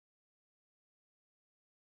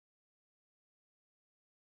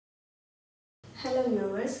Hello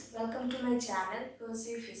viewers, welcome to my channel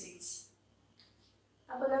Pursue Physics.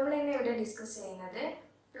 അപ്പോൾ നമ്മൾ ഇന്ന് ഇവിടെ ഡിസ്കസ് ചെയ്യുന്നത്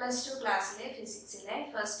 +2 ക്ലാസ്സിലെ ഫിസിക്സിലെ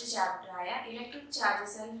ഫസ്റ്റ് ചാപ്റ്റർ ആയ ഇലക്ട്രിക്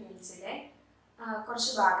ചാർജസ് ആൻഡ് ഫീൽഡ്സിലെ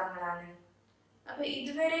കുറച്ച് ഭാഗങ്ങളാണ്. അപ്പോൾ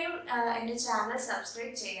ഇതുവരെയും എൻ്റെ ചാനൽ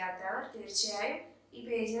സബ്സ്ക്രൈബ് ചെയ്യാത്തവർ തീർച്ചയായും ഈ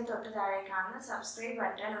പേജിന് തൊട്ട് താഴെ കാണുന്ന സബ്സ്ക്രൈബ്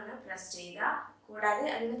ബട്ടൺ ഒന്ന് പ്രസ് ചെയ്യുക. കൂടാതെ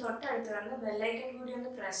അതിന് തൊട്ടടുത്ത് വന്ന് ബെല്ലൈക്കൺ കൂടി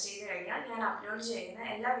ഒന്ന് പ്രസ് ചെയ്ത് കഴിഞ്ഞാൽ ഞാൻ അപ്ലോഡ്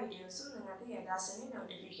ചെയ്യുന്ന എല്ലാ വീഡിയോസും നിങ്ങൾക്ക് യഥാസമയം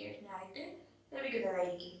നോട്ടിഫിക്കേഷനായിട്ട്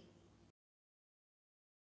ലഭിക്കുന്നതായിരിക്കും.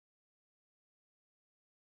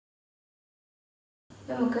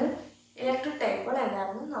 നമുക്ക് ഇലക്ട്രിക് ഡൈപോൾ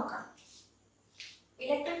എന്താണെന്ന് നോക്കാം.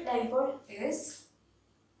 Electric dipole is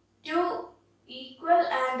two equal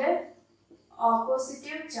and opposite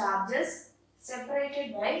charges separated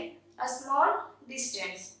by a small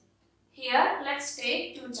distance. Here let's take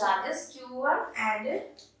two charges Q1 and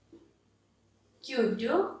Q2.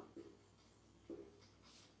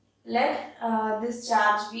 Let this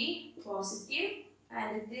charge be positive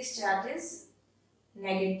and this charge is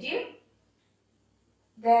negative.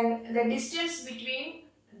 Then the distance between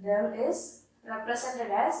them is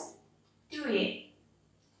represented as 2a,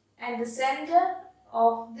 and the center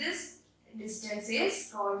of this distance is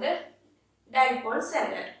called the dipole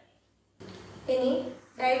center. ഇനി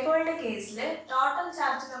ഡൈപോളിന്റെ കേസിൽ total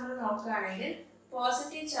charge നമ്മൾ നോക്കുകയാണെങ്കിൽ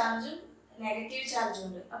positive ചാർജും negative ചാർജും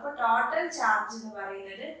ഉണ്ട്. അപ്പോൾ total charge എന്ന്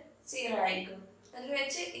പറയുന്നത് 0 ആയിരിക്കും. എന്ന്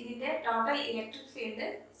വെച്ച് ഇതിന്റെ ടോട്ടൽ ഇലക്ട്രിക് ഫീൽഡ്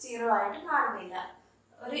 0 ആയിട്ട് മാറുന്നില്ല.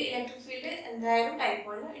 ഒരു ഇലക്ട്രിക് ഫീൽഡ് എന്തായാലും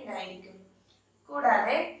ഡൈപോളിന് ഉണ്ടായിരിക്കും.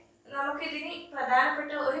 കൂടാതെ നമുക്കിതിന്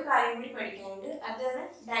പ്രധാനപ്പെട്ട ഒരു കാര്യം കൂടി പഠിക്കാനുണ്ട്. അതാണ്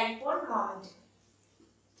ഡൈപോൾ മൊമെന്റ്.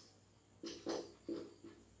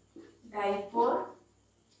 ഡൈപോൾ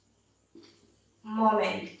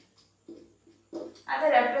മൊമെന്റ് അത്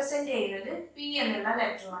റെപ്രസെന്റ് ചെയ്യുന്നത് P എന്നുള്ള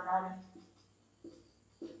ലെറ്റർ കൊണ്ടാണ്.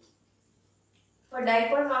 അപ്പോൾ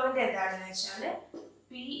ഡൈപോൾ മൊമെന്റ് എന്താണെന്ന് വെച്ചാൽ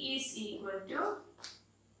P is equal to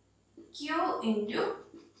Q into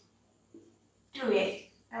 2a,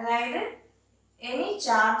 അതായത് any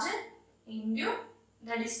charge into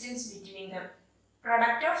the distance between them,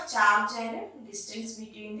 product of charge and distance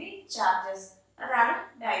between the charges. അതാണ്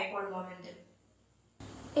dipole moment.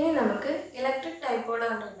 ഇനി നമുക്ക് ഇലക്ട്രിക് ഡൈപോൾ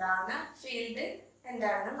കൊണ്ടുണ്ടാകുന്ന ഫീൽഡ്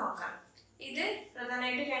എന്താണെന്ന് നോക്കാം. ഇത്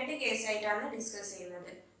പ്രധാനമായിട്ട് രണ്ട് കേസായിട്ടാണ് ഡിസ്കസ്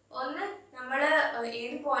ചെയ്യുന്നത്. ഒന്ന്, നമ്മൾ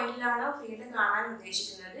ഏത് പോയിന്റിലാണോ ഫീൽഡ് കാണാൻ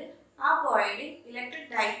ഉദ്ദേശിക്കുന്നത് ആ പോയിന്റ് ഇലക്ട്രിക്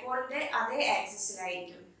ഡൈപോളിന്റെ അതേ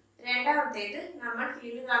ആക്സിസിലായിരിക്കും. രണ്ടാമത്തേത്, നമ്മൾ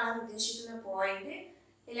ഫീൽഡ് കാണാൻ ഉദ്ദേശിക്കുന്ന പോയിന്റ്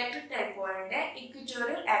ഇലക്ട്രിക് ഡൈപോളിന്റെ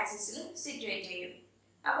ഇക്വറ്റോറിയൽ ആക്സിസിൽ സിറ്റുവേറ്റ് ചെയ്യും.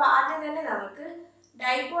 അപ്പോൾ ആദ്യം തന്നെ നമുക്ക്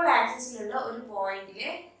ഡൈപോൾ ആക്സിസിലുള്ള ഒരു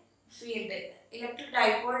പോയിന്റിലെ field electric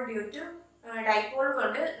dipole due to dipole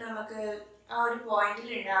കൊണ്ട് നമുക്ക് ആ ഒരു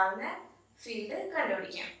പോയിന്റിൽ ഉണ്ടാകുന്ന ഫീൽഡ്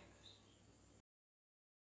കണ്ടുപിടിക്കാം.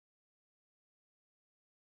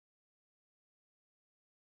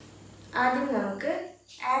 ആദ്യം നമുക്ക്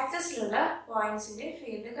ആക്സിസിലുള്ള പോയിന്റ്സിന്റെ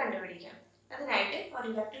ഫീൽഡ് കണ്ടുപിടിക്കാം. അതിനായിട്ട് ഒരു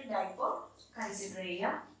ഇലക്ട്രിക് ഡൈപോൾ കൺസിഡർ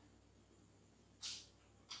ചെയ്യാം.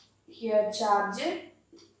 Here charge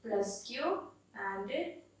 +q and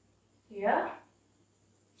here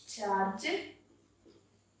charge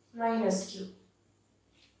 -q.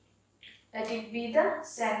 Let it be the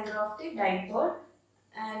center of the dipole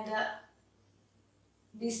and the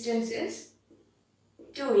distance is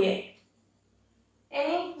 2a.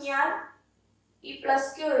 ഇനി ഞാൻ ഈ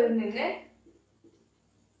 +q നിന്ന്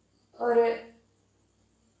ഒരു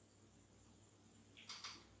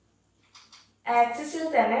ആക്സിസിൽ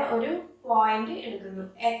തന്നെ ഒരു പോയിന്റ് എടുക്കുന്നു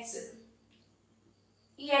x.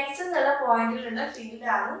 ഈ x എന്നുള്ള പോയിന്റിലുള്ള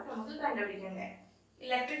ഫീൽഡാണ് നമുക്ക് കണ്ടുപിടിക്കേണ്ടത്.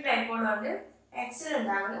 ഇലക്ട്രിക് ഡൈപോൾ കൊണ്ട് എക്സിൽ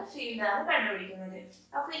ഉണ്ടാകുന്ന ഫീൽഡാണ് കണ്ടുപിടിക്കുന്നത്.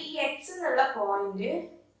 അപ്പോൾ ഈ x എന്നുള്ള പോയിന്റ്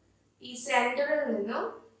ഈ സെന്ററിൽ നിന്നും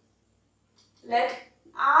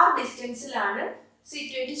r ഡിസ്റ്റൻസിലാണ്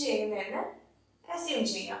സിറ്റുവേറ്റ് ചെയ്യുന്നതെന്ന് അസ്യൂം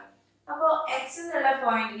ചെയ്യാം. അപ്പോൾ x എന്നുള്ള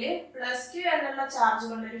പോയിന്റിൽ +q എന്നുള്ള ചാർജ്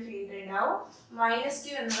കൊണ്ട് ഒരു ഫീൽഡ് ഉണ്ടാവും, -q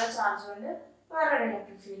എന്നുള്ള ചാർജ് കൊണ്ട് വേറൊരു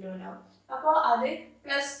ഇലക്ട്രിക് ഫീൽഡ് ഉണ്ടാവും. അപ്പോൾ അത്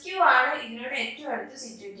 +q ആണ് ഇതിനോട് ഏറ്റവും അടുത്ത്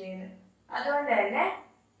സിറ്റുവേറ്റ് ചെയ്യുന്നത്. അതുകൊണ്ട് തന്നെ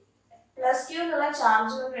 +q എന്നുള്ള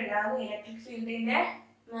ചാർജ് കൊണ്ട് ഉണ്ടാകുന്ന ഇലക്ട്രിക് ഫീൽഡിന്റെ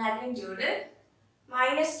മാഗ്നിറ്റ്യൂഡ്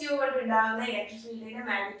 -q കൊണ്ട് ഉണ്ടാകുന്ന ഇലക്ട്രിക് ഫീൽഡിന്റെ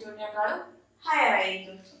മാഗ്നിറ്റ്യൂഡിനേക്കാളും ഹയർ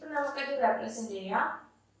ആയിരിക്കും. അപ്പോൾ നമുക്കത് റെപ്രസെന്റ് ചെയ്യാം.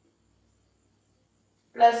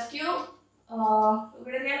 +q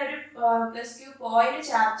ഇവിടെ ഞാൻ ഒരു +q പോയിന്റ്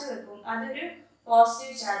ചാർജ് വെക്കും. അതൊരു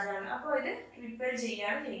പോസിറ്റീവ് ചാർജ് ആണ്. അപ്പോൾ ഇത് റിപ്പൽ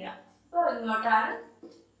ചെയ്യാണ് ചെയ്യുക. അപ്പോൾ ഇങ്ങോട്ടാണ്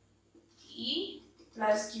ഈ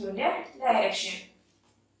 +qന്റെ ഡയറക്ഷൻ.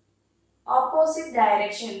 ഓപ്പോസിറ്റ്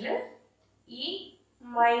ഡയറക്ഷനിൽ ഈ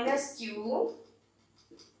 -q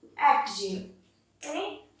ആക്ട് ചെയ്യും. ഇനി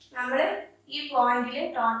നമ്മൾ ഈ പോയിന്റിൽ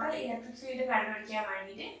ടോട്ടൽ ഇലക്ട്രിക് ഫീൽഡ് കണ്ടുപിടിക്കാൻ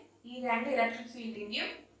വേണ്ടിയിട്ട് ഈ രണ്ട് ഇലക്ട്രിക് ഫീൽഡിന്റെയും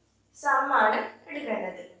സം ആണ്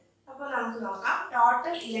എടുക്കേണ്ടത്. അപ്പോൾ നമുക്ക് നോക്കാം.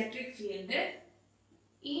 Total electric field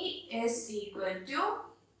E is equal to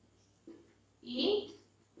E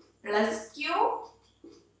plus Q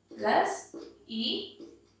plus E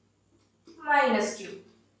minus Q.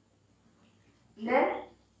 Then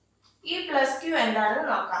E plus Q എന്താണെന്ന്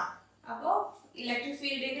നോക്കാം. അപ്പോൾ ഇലക്ട്രിക്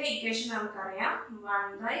ഫീൽഡിന്റെ ഇക്വേഷൻ നമുക്കറിയാം.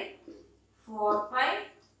 1/4 pi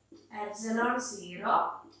epsilon 0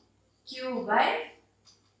 Q by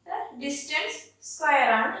the distance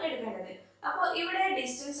square ആണ് എടുക്കേണ്ടത്. അപ്പോൾ ഇവിടെ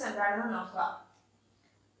ഡിസ്റ്റൻസ് എന്താണെന്ന് നോക്കാം.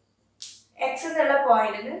 x എന്നുള്ള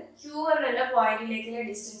പോയിന്റിന് q എന്നുള്ള പോയിന്റിലേക്കുള്ള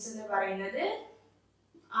ഡിസ്റ്റൻസ് എന്ന് പറയുന്നത്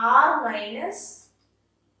r മൈനസ്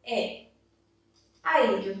a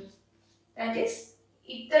ആയിരിക്കും. ദാറ്റ് ഈസ്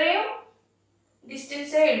ഇത്രയും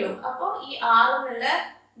ഡിസ്റ്റൻസേ ഉള്ളൂ. അപ്പോൾ ഈ r എന്നുള്ള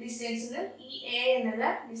ഡിസ്റ്റൻസിന് ഈ a എന്നുള്ള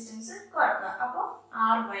ഡിസ്റ്റൻസ് കുറക്കുക. അപ്പോൾ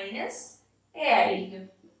r മൈനസ് a ആയിരിക്കും.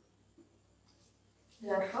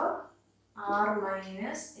 Therefore r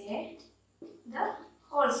minus a the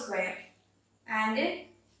whole square and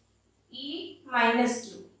E minus Q.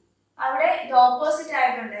 അവിടെ ഇത് ഓപ്പോസിറ്റ്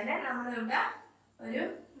ആയതുകൊണ്ട് തന്നെ നമ്മൾ ഇവിടെ ഒരു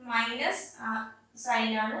മൈനസ് സൈൻ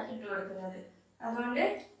ആണ് ഇട്ട് കൊടുക്കുന്നത്. അതുകൊണ്ട്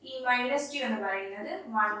ഈ മൈനസ് Q എന്ന് പറയുന്നത്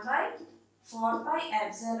 1/4 pi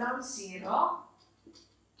epsilon 0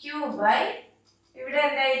 Q by ഇവിടെ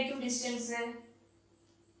എന്തായിരിക്കും ഡിസ്റ്റൻസ്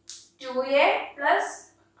 2a plus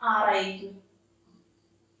r ആയിരിക്കും.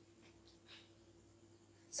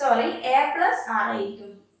 സോറി a plus r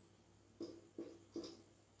ആയിരിക്കും.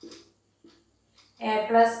 a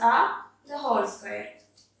plus r the whole square.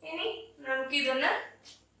 ഇനി നമുക്ക് ഇതൊന്ന്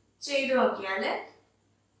ചെയ്തു നോക്കിയാൽ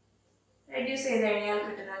റെഡ്യൂസ് ചെയ്ത് കഴിഞ്ഞാൽ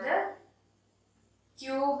കിട്ടുന്നത് q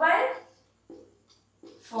by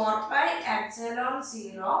 4 pi epsilon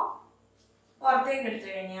 0 പുറത്തേക്ക് എടുത്തു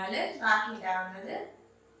കഴിഞ്ഞാൽ ബാക്കി ഉണ്ടാവുന്നത്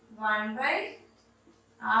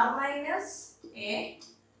 1/r minus a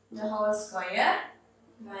the whole square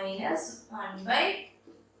minus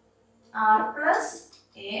 1/r plus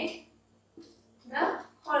a the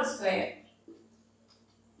whole square.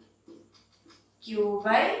 Q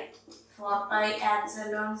by 4 pi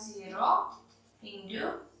epsilon 0 into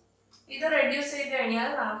ഇത് റെഡ്യൂസ് ചെയ്ത് കഴിഞ്ഞാൽ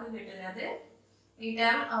നമുക്ക് കിട്ടുന്നത് ഈ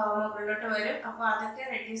ടേം മുകളിലോട്ട് വരും. അപ്പോൾ അതൊക്കെ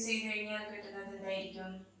റെഡ്യൂസ് ചെയ്ത് കഴിഞ്ഞാൽ കിട്ടുന്നത്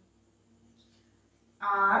എന്തായിരിക്കും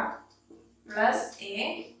r plus a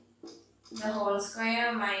the whole square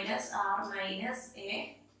minus r minus a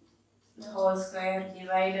the whole square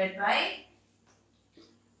divided by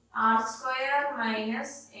r square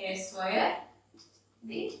minus a square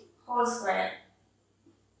the whole square.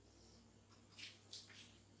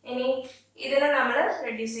 ഇനി ഇതിനെ നമ്മൾ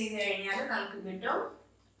റെഡ്യൂസ് ചെയ്ത് കഴിഞ്ഞാൽ നമുക്ക് കിട്ടും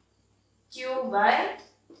q by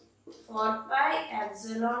 4 pi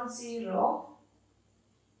epsilon 0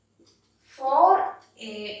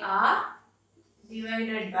 4ar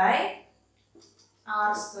divided by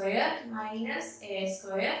r square minus a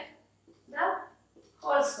square the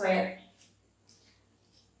whole square.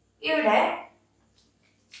 ഇവിടെ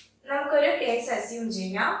നമുക്കൊരു case assume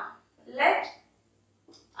ചെയ്യാം. Let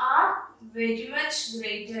r very much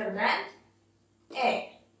greater than a.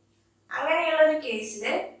 അങ്ങനെയുള്ള ഒരു കേസിൽ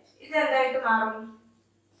ഇത് എന്തായിട്ട് മാറും?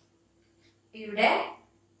 ഇവിടെ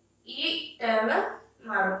ഈ ടേം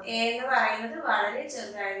മാറും. a എന്ന് പറയുന്നത് വളരെ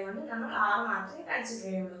ചെറുതായതുകൊണ്ട് നമ്മൾ r മാത്രമേ കൺസിഡർ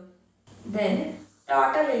ചെയ്യുള്ളൂ. Then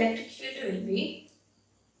total electric field will be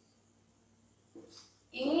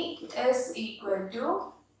E is equal to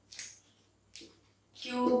Q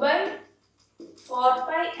by 4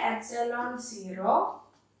 pi epsilon 0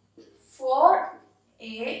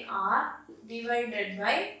 4ar divided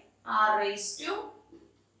by r raised to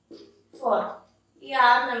 4. ഈ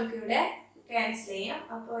r നമുക്ക് ഇവിടെ ക്യാൻസൽ ചെയ്യാം.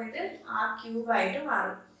 അപ്പോൾ ഇത് r ക്യൂബ് ആയിട്ട്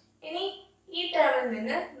മാറും. ഇനി ഈ ടേമിൽ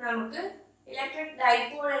നിന്ന് നമുക്ക് ഇലക്ട്രിക്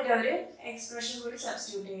ഡൈപോളിന്റെ ഒരു എക്സ്പ്രഷൻ കൂടി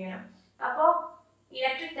സബ്സ്റ്റിറ്റ്യൂട്ട് ചെയ്യണം. അപ്പോൾ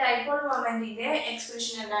ഇലക്ട്രിക് ഡൈപോൾ മൊമെന്റിന്റെ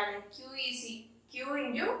എക്സ്പ്രഷൻ എന്താണ്? q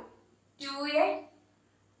into 2a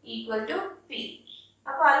equal to p.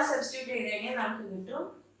 അപ്പോൾ അത് സബ്സ്റ്റിറ്റ്യൂട്ട് ചെയ്ത് കഴിഞ്ഞാൽ നമുക്ക് കിട്ടും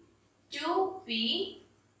 2p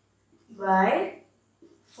by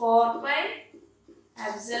 4 pi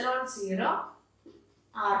epsilon 0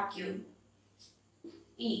 r cube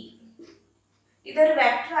e. ഇതൊരു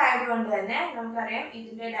വെക്ടർ ആയതുകൊണ്ട് തന്നെ നമുക്കറിയാം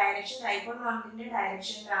ഇതിന്റെ ഡയറക്ഷൻ ഡൈപോൾ മൊമെന്റിന്റെ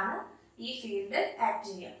ഡയറക്ഷനിലാണ് ഈ ഫീൽഡ് ആക്ട്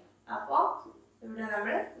ചെയ്യുക. അപ്പോൾ ഇവിടെ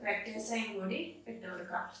നമ്മൾ വെക്ടർ സൈൻ കൂടി ഇട്ട്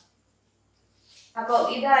കൊടുക്കാം. അപ്പോൾ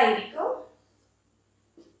ഇതായിരിക്കും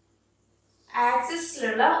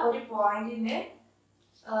ആക്സിസിലുള്ള ഒരു പോയിന്റിന്റെ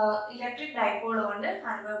ഇലക്ട്രിക് ഡൈപോൾ കൊണ്ട്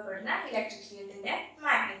അനുഭവപ്പെടുന്ന ഇലക്ട്രിക് ഫീൽഡിന്റെ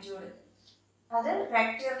മാഗ്നിറ്റ്യൂഡ്. അത്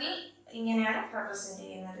വെക്ടറിൽ ഇങ്ങനെയാണ് റെപ്രസെന്റ്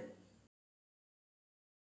ചെയ്യുന്നത്.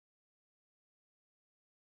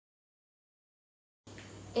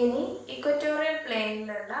 ഇനി ഇക്വറ്റോറിയൽ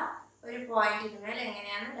പ്ലെയിനിലുള്ള ഒരു പോയിന്റിന് മേൽ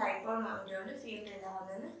എങ്ങനെയാണ് ഡൈപോൾ മൊമെന്റ് കൊണ്ട് ഫീൽഡ്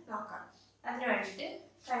ഉണ്ടാവുന്നതെന്ന് നോക്കാം. അതിന് വേണ്ടിയിട്ട്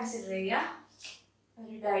കൺസിഡർ ചെയ്യുക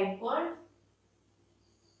ഒരു ഡൈപോൾ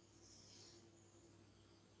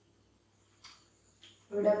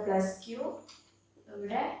ഇവിടെ പ്ലസ് ക്യൂ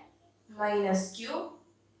ഇവിടെ മൈനസ് ക്യൂ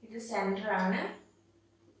ഇത് സെന്റർ ആണ്.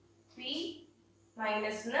 പി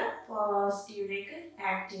മൈനസിന് പോസിറ്റീവിലേക്ക്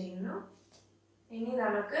ആക്ട് ചെയ്യുന്നു. ഇനി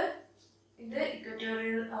നമുക്ക് ഇത്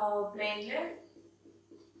ഇക്വറ്റോറിയൽ പ്ലെയിനിൽ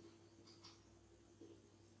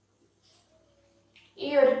ഈ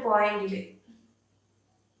ഒരു പോയിന്റിൽ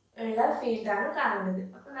ഉള്ള ഫീൽഡാണ് കാണുന്നത്.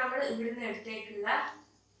 അപ്പൊ നമ്മൾ ഇവിടുന്ന് എടുത്തേക്കുള്ള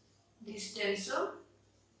ഡിസ്റ്റൻസും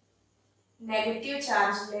നെഗറ്റീവ്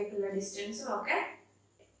ചാർജിലേക്കുള്ള ഡിസ്റ്റൻസും ഒക്കെ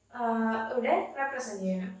ഇവിടെ റെപ്രസെന്റ്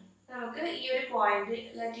ചെയ്യണം. നമുക്ക് ഈ ഒരു point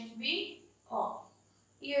let it be O,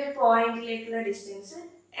 ഈ ഒരു പോയിന്റിലേക്കുള്ള ഡിസ്റ്റൻസ്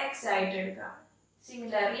എക്സ് ആയിട്ട് എടുക്കാം.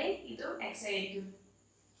 സിമിലർലി ഇതും എക്സ് ആയിരിക്കും.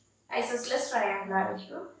 ഐസോസ്ലെസ് ട്രയാങ്കിൾ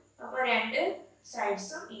ആയിരിക്കും. അപ്പോൾ രണ്ട്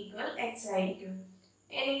സൈഡ്സും ഈക്വൽ എക്സ് ആയിരിക്കും.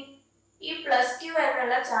 ഇനി ഈ പ്ലസ് ക്യൂ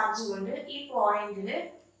എന്നുള്ള ചാർജ് കൊണ്ട് ഈ പോയിന്റിൽ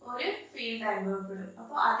ഒരു ഫീൽഡ് അനുഭവപ്പെടും.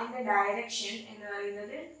 അപ്പോൾ അതിന്റെ ഡയറക്ഷൻ എന്ന്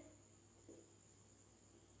പറയുന്നത്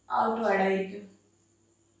ഔട്ട്വേർഡ് ആയിരിക്കും.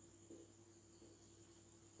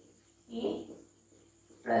 ഈ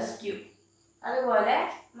പ്ലസ് ക്യൂ അതുപോലെ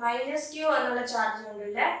മൈനസ് ക്യൂ എന്നുള്ള ചാർജ്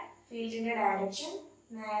കൊണ്ടുള്ള ഫീൽഡിന്റെ ഡയറക്ഷൻ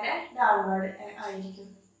നേരെ ഡൗൺവേർഡ് ആയിരിക്കും.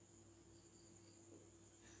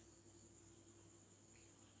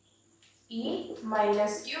 ഈ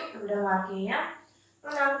മൈനസ് ക്യൂ ഇവിടെ മാർക്ക് ചെയ്യാം.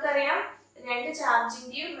 അപ്പോൾ നമുക്കറിയാം രണ്ട്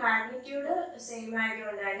ചാർജിന്റെയും മാഗ്നിറ്റ്യൂഡ് സെയിം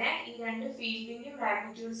ആയതുകൊണ്ട് തന്നെ ഈ രണ്ട് ഫീൽഡിന്റെയും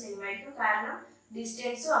മാഗ്നിറ്റ്യൂഡ് സെയിം ആയിരിക്കും. കാരണം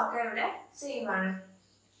ഡിസ്റ്റൻസും ഒക്കെ ഇവിടെ സെയിം ആണ്.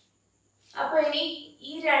 അപ്പൊ ഇനി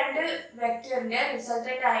ഈ രണ്ട് വെക്ടറിന്റെ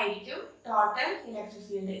റിസൾട്ടന്റ് ആയിരിക്കും ടോട്ടൽ ഇലക്ട്രിക്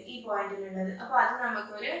ഫീൽഡ് ഈ പോയിന്റിലുള്ളത്. അപ്പൊ അത്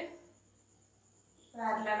നമുക്കൊരു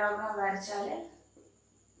പാരലലോഗ്രാം വരച്ചാല്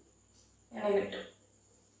ഇങ്ങനെ കിട്ടും.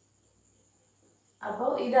 അപ്പോൾ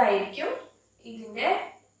ഇതായിരിക്കും ഇതിന്റെ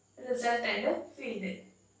റിസൾട്ടന്റ് ഫീൽഡ്.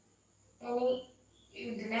 ഇനി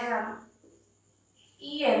ഇതിനെ നാം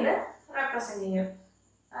ഇ എന്ന് റെപ്രസെന്റ് ചെയ്യും.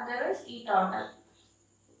 അതർവൈസ് ഈ ടോട്ടൽ.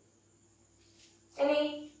 ഇനി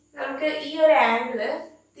നമുക്ക് ഈ ഒരു ആംഗിള്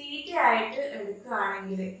തീറ്റ ആയിട്ട്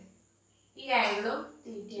എടുക്കുകയാണെങ്കിൽ ഈ ആംഗിളും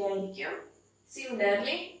തീറ്റ ആയിരിക്കും.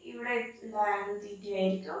 സിമിലർലി ഇവിടെ ഉള്ള ആംഗിൾ തീറ്റ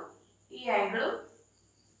ആയിരിക്കും. ഈ ആംഗിളും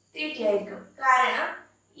തീറ്റ ആയിരിക്കും. കാരണം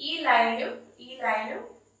ഈ ലൈനും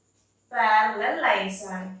പാരലൽ ലൈൻസ്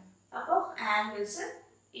ആണ്. അപ്പോൾ ആംഗിൾസ്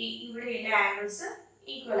ഇവിടെയുള്ള ആംഗിൾസ്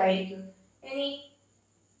ഈക്വൽ ആയിരിക്കും. ഇനി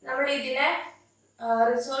നമ്മൾ ഇതിനെ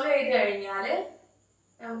റിസോൾവ് ചെയ്ത് കഴിഞ്ഞാൽ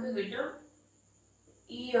നമുക്ക് കിട്ടും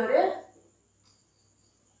ഈ ഒരു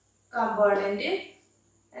കമ്പോണന്റ്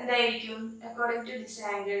എന്തായിരിക്കും? According to this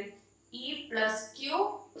angle E plus Q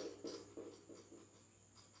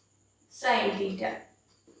sine theta.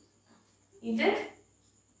 ഇത്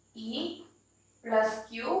E plus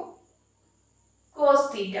Q cos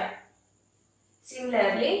theta.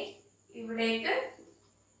 Similarly ഇവിടേക്ക്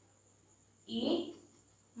E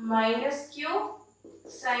minus Q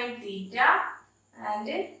sine theta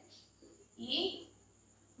and E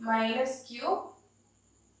minus Q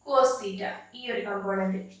cos theta. ഈ ഒരു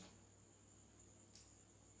കമ്പോണന്റ്.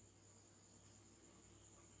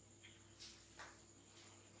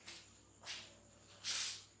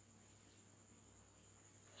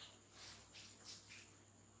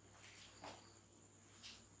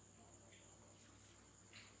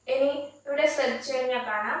 ഇനി ഇവിടെ ശ്രദ്ധിച്ചു കഴിഞ്ഞാൽ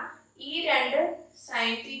കാണാം ഈ രണ്ട്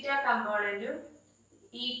sine theta കമ്പോണന്റും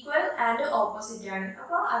equal and opposite ആണ്.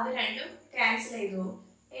 അപ്പോൾ അത് രണ്ടും ക്യാൻസൽ ചെയ്തു പോകും.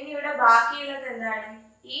 ഇനി ഇവിടെ ബാക്കിയുള്ളത് എന്താണ്?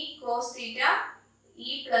 ഈ cos theta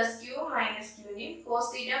E plus Q minus ക്യൂവിന്റെയും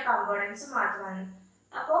cos theta components മാത്രമാണ്.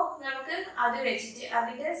 അപ്പോൾ നമുക്ക് അത് വെച്ചിട്ട്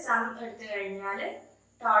അതിന്റെ സം എടുത്തു കഴിഞ്ഞാൽ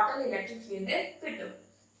ടോട്ടൽ ഇലക്ട്രിക് ഫീൽഡ് കിട്ടും.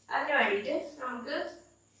 അതിന് വേണ്ടിയിട്ട് നമുക്ക്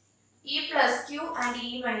E plus Q and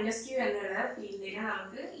E minus Q എന്നുള്ള ഫീൽഡിനെ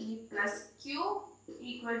നമുക്ക് E plus Q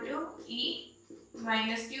equal to E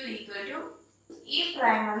minus Q equal to E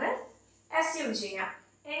prime എന്ന് അസ്യൂം ചെയ്യാം.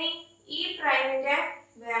 ഇനി ഇ പ്രൈമിന്റെ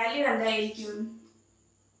വാല്യൂ എന്തായിരിക്കും?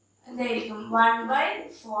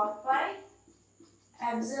 1/4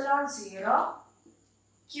 epsilon 0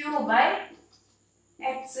 q by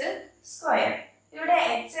x square. ഇവിടെ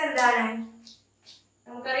x എന്താണ്?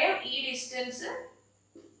 നമുക്കറിയാം ഈ ഡിസ്റ്റൻസ്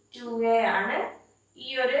 2a ആണ്. ഈ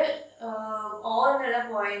ഒരു O എന്നുള്ള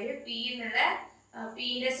പോയിന്റ്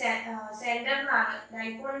പിന്റെ സെന്ററിനാണ്,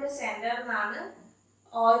 ഡൈപോളിന്റെ സെന്ററിനാണ്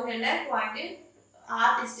O എന്നുള്ള പോയിന്റ് ആ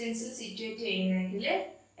ഡിസ്റ്റൻസിൽ സിറ്റുവേറ്റ് ചെയ്യുന്നതെങ്കിൽ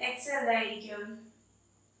x എന്തായിരിക്കും?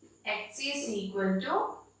 x is equal to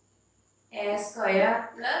a square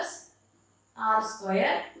plus r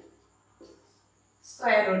square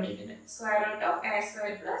square root of a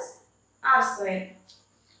square plus r square.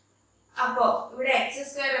 അപ്പോൾ ഇവിടെ എക്സ്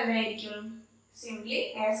സ്ക്വയർ എന്തായിരിക്കും? Simply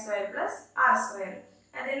A square plus R square.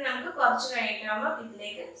 അതിന് നമുക്ക് കുറച്ച് കഴിഞ്ഞിട്ടാകുമ്പോൾ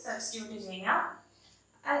ഇതിലേക്ക് സബ്സ്റ്റിറ്റ്യൂട്ട് ചെയ്യാം.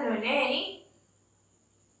 അതുപോലെ ഇനി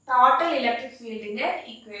ടോട്ടൽ ഇലക്ട്രിക് ഫീൽഡിന്റെ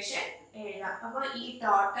ഇക്വേഷൻ എഴുതാം. അപ്പോൾ ഈ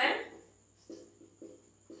total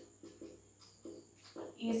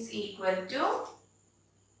is equal to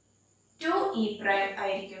 2e prime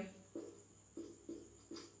ആയിരിക്കും.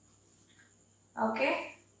 ഓക്കെ,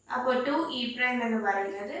 അപ്പോൾ 2e prime എന്ന്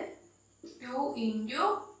പറയുന്നത് 2 into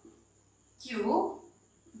q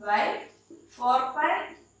by 4 pi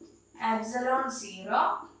epsilon 0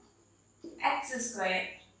 x square.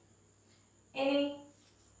 ഇനി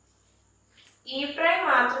e prime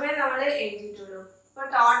മാത്രമേ നമ്മൾ എഴുതിയിട്ടുള്ളൂ. അപ്പോൾ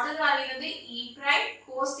ടോട്ടൽ എന്ന് പറയുന്നത് e prime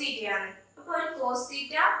cos theta ആണ്. അപ്പോൾ ഒരു cos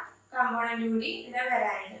theta കമ്പോണന്റ് കൂടി ഇവിടെ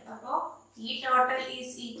വരാനുണ്ട്. അപ്പോൾ ഈ total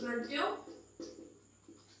is equal to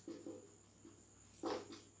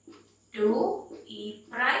 2e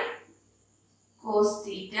prime cos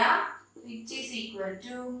theta which is equal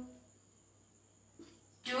to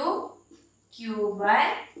 2q by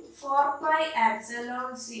 4 pi epsilon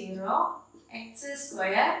 0 x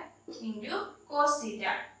square into cos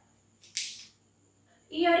theta.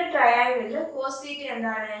 ഈ ഒരു ട്രയാങ്കിളിൽ cos theta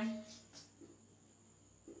എന്താണ്?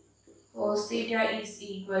 Cos theta is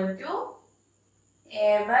equal to a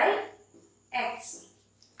by x.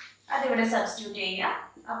 അതിവിടെ substitute ചെയ്യാം.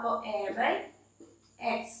 അപ്പോൾ a by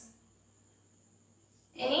x.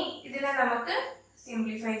 ഇനി ഇതിനെ നമുക്ക്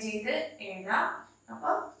simplify ചെയ്ത് എഴുതാം.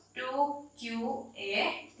 അപ്പോൾ 2qa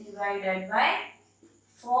divided by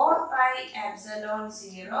 4 pi epsilon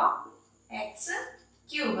 0 x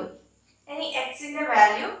cube. ഇനി എക്സിന്റെ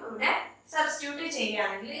വാല്യൂ ഇവിടെ സബ്സ്റ്റിറ്റ്യൂട്ട്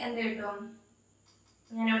ചെയ്യുകയാണെങ്കിൽ എന്ത് കിട്ടും?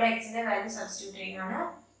 ഞാനിവിടെ എക്സിന്റെ വാല്യൂ സബ്സ്റ്റിറ്റ്യൂട്ട് ചെയ്യുകയാണ്.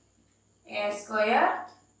 A square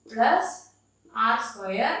plus R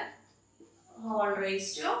square whole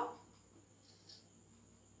raise to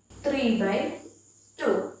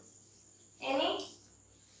 3/2. ഇനി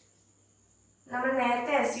നമ്മൾ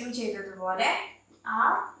നേരത്തെ അസ്യൂം ചെയ്തതുപോലെ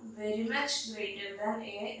are very much greater than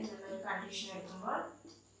A എന്നുള്ളൊരു കണ്ടീഷൻ എടുക്കുമ്പോൾ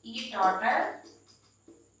ഈ total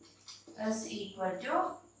is equal to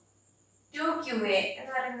 2qa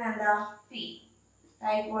എന്ന് പറയുന്നത് എന്താ? p.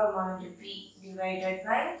 Dipole moment p divided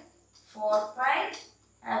by 4 pi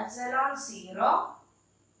epsilon 0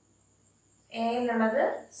 a എന്നുള്ളത്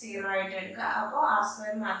 0 ആയിട്ട് എടുക്കുക. അപ്പോൾ r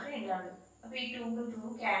സ്ക്വയർ മാത്രമേ ഉണ്ടാവുള്ളൂ. അപ്പോൾ ഈ 2 ഉം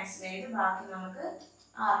 2 ക്യാൻസൽ ചെയ്ത് ബാക്കി നമുക്ക്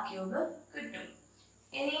r ക്യൂബ് കിട്ടും.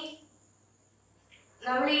 ഇനി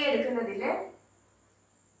നമ്മൾ ഈ എടുക്കുന്നതിൽ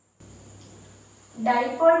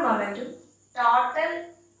ഡൈപോൾ മൊമെന്റും ടോട്ടൽ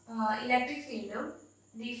ഇലക്ട്രിക് ഫീൽഡും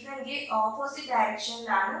ഡിഫറെൻ്റ്ലി ഓപ്പോസിറ്റ്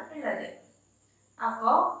ഡയറക്ഷനിലാണ് ഉള്ളത്.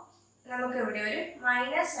 അപ്പോൾ നമുക്ക് ഇവിടെ ഒരു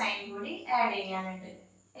മൈനസ് സൈൻ കൂടി ആഡ് ചെയ്യാനുണ്ട്.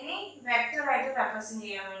 ഇനി വെക്ടറായിട്ട് റെപ്രസെന്റ്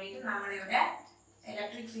ചെയ്യാൻ വേണ്ടിയിട്ട് നമ്മളിവിടെ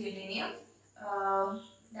ഇലക്ട്രിക് ഫീൽഡിനെയും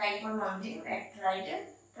ഡൈപോൾ മൊമെന്റിനെയും വെക്ടറായിട്ട്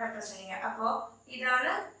റെപ്രസെന്റ് ചെയ്യാം. അപ്പോൾ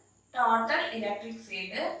ഇതാണ് total electric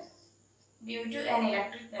field due to an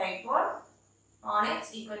electric dipole on its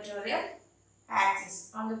equatorial axis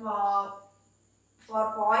on the 4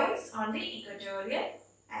 points on the equatorial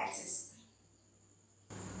axis.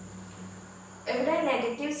 ഇവിടെ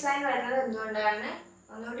നെഗറ്റീവ് സൈൻ വരുന്നത് എന്തുകൊണ്ടാണ്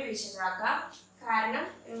ഒന്നുകൂടി വിശദമാക്കാം. കാരണം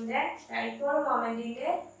ഇവിടെ ഡൈപോൾ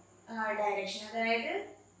മൊമെന്റിന്റെ ഡയറക്ഷൻ, അതായത്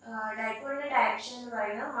ഡൈപോളിന്റെ ഡയറക്ഷൻ എന്ന്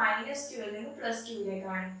പറയുന്നത് -q ൽ നിന്ന്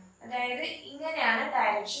 +q-ലേക്കാണ്. അതായത് ഇങ്ങനെയാണ്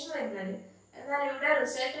ഡയറക്ഷൻ വരുന്നത്. എന്നാൽ ഇവിടെ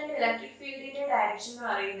റിസൾട്ടന്റ് ഇലക്ട്രിക് ഫീൽഡിന്റെ ഡയറക്ഷൻ എന്ന്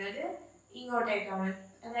പറയുന്നത് ഇങ്ങോട്ടേക്കാണ്.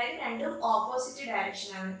 അതായത് രണ്ടും ഓപ്പോസിറ്റ്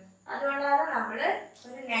ഡയറക്ഷൻ ആണ്. അതുകൊണ്ടാണ് നമ്മൾ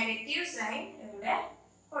ഒരു നെഗറ്റീവ് സൈൻ ഇവിടെ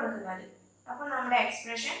കൊടുക്കുന്നത്. അപ്പോൾ നമ്മുടെ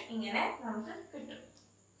എക്സ്പ്രഷൻ ഇങ്ങനെ നമുക്ക് കിട്ടും.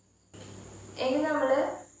 ഇനി നമ്മൾ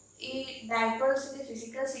ഈ ഡൈപോൾസിന്റെ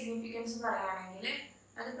ഫിസിക്കൽ സിഗ്നിഫിക്കൻസ് പറയുകയാണെങ്കിൽ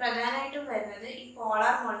അത് പ്രധാനമായിട്ടും വരുന്നത് ഈ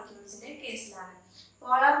പോളാർ മോളിക്യൂൾസിന്റെ കേസിലാണ്.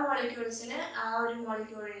 പോളാർ മോളിക്യൂൾസിന് ആ ഒരു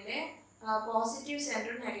മോളിക്യൂളിന്റെ പോസിറ്റീവ്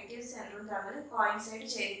സെൻറ്ററും നെഗറ്റീവ് സെൻറ്ററും തമ്മിൽ കോയിൻസൈഡ്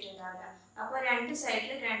ചെയ്തിട്ടുണ്ടാവില്ല. അപ്പോൾ രണ്ട്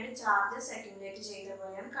സൈഡിൽ രണ്ട് ചാർജസ് അക്യുമുലേറ്റ് ചെയ്ത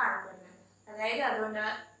പോലെയാണ് കാണപ്പെടുന്നത്. അതായത് അതുകൊണ്ട്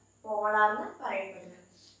പോളാർ എന്ന് പറയപ്പെടുന്നത്.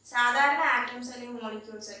 സാധാരണ ആറ്റംസ് അല്ലെങ്കിൽ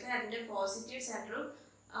മോളിക്യൂൾസ് ഒക്കെ അതിൻ്റെ പോസിറ്റീവ് സെൻറ്ററും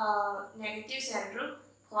നെഗറ്റീവ് സെൻറ്ററും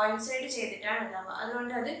കോയിൻസൈഡ് ചെയ്തിട്ടാണ് ഉണ്ടാവുക.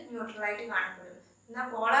 അതുകൊണ്ട് അത് ന്യൂട്രലായിട്ട് കാണപ്പെടും. എന്നാൽ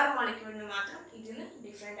പോളാർ മോളിക്യൂളിന് മാത്രം ഇതിന്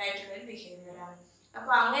ഡിഫറെൻ്റ് ആയിട്ടുള്ളൊരു ബിഹേവിയറാണ്.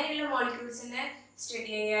 അപ്പോൾ അങ്ങനെയുള്ള മോളിക്യൂൾസിനെ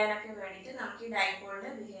സ്റ്റഡി ചെയ്യാനൊക്കെ വേണ്ടിയിട്ട് നമുക്ക് ഈ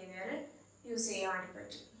ഡൈപോളിൻ്റെ ബിഹേവിയർ യൂസ് ചെയ്യാൻ വേണ്ടി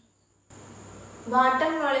പറ്റും.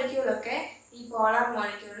 വാട്ടർ മോളിക്യൂളൊക്കെ ഈ പോളാർ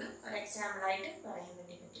മോളിക്യൂളിന് ഒരു എക്സാമ്പിളായിട്ട് പറയാൻ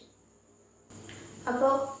വേണ്ടി പറ്റും.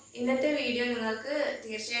 അപ്പോൾ ഇന്നത്തെ വീഡിയോ നിങ്ങൾക്ക്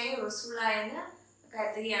തീർച്ചയായും യൂസ്ഫുൾ ആയെന്ന്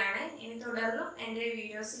കരുതുകയാണ്. ഇനി തുടർന്നും എൻ്റെ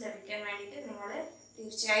വീഡിയോസ് ലഭിക്കാൻ വേണ്ടിയിട്ട് നിങ്ങൾ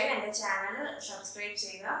തീർച്ചയായും എൻ്റെ ചാനൽ സബ്സ്ക്രൈബ്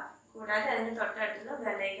ചെയ്യുക. കൂടാതെ അതിന് തൊട്ടടുത്തുള്ള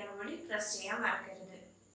ബെൽ ഐക്കൺ കൂടി പ്രസ് ചെയ്യാൻ മറക്കരുത്.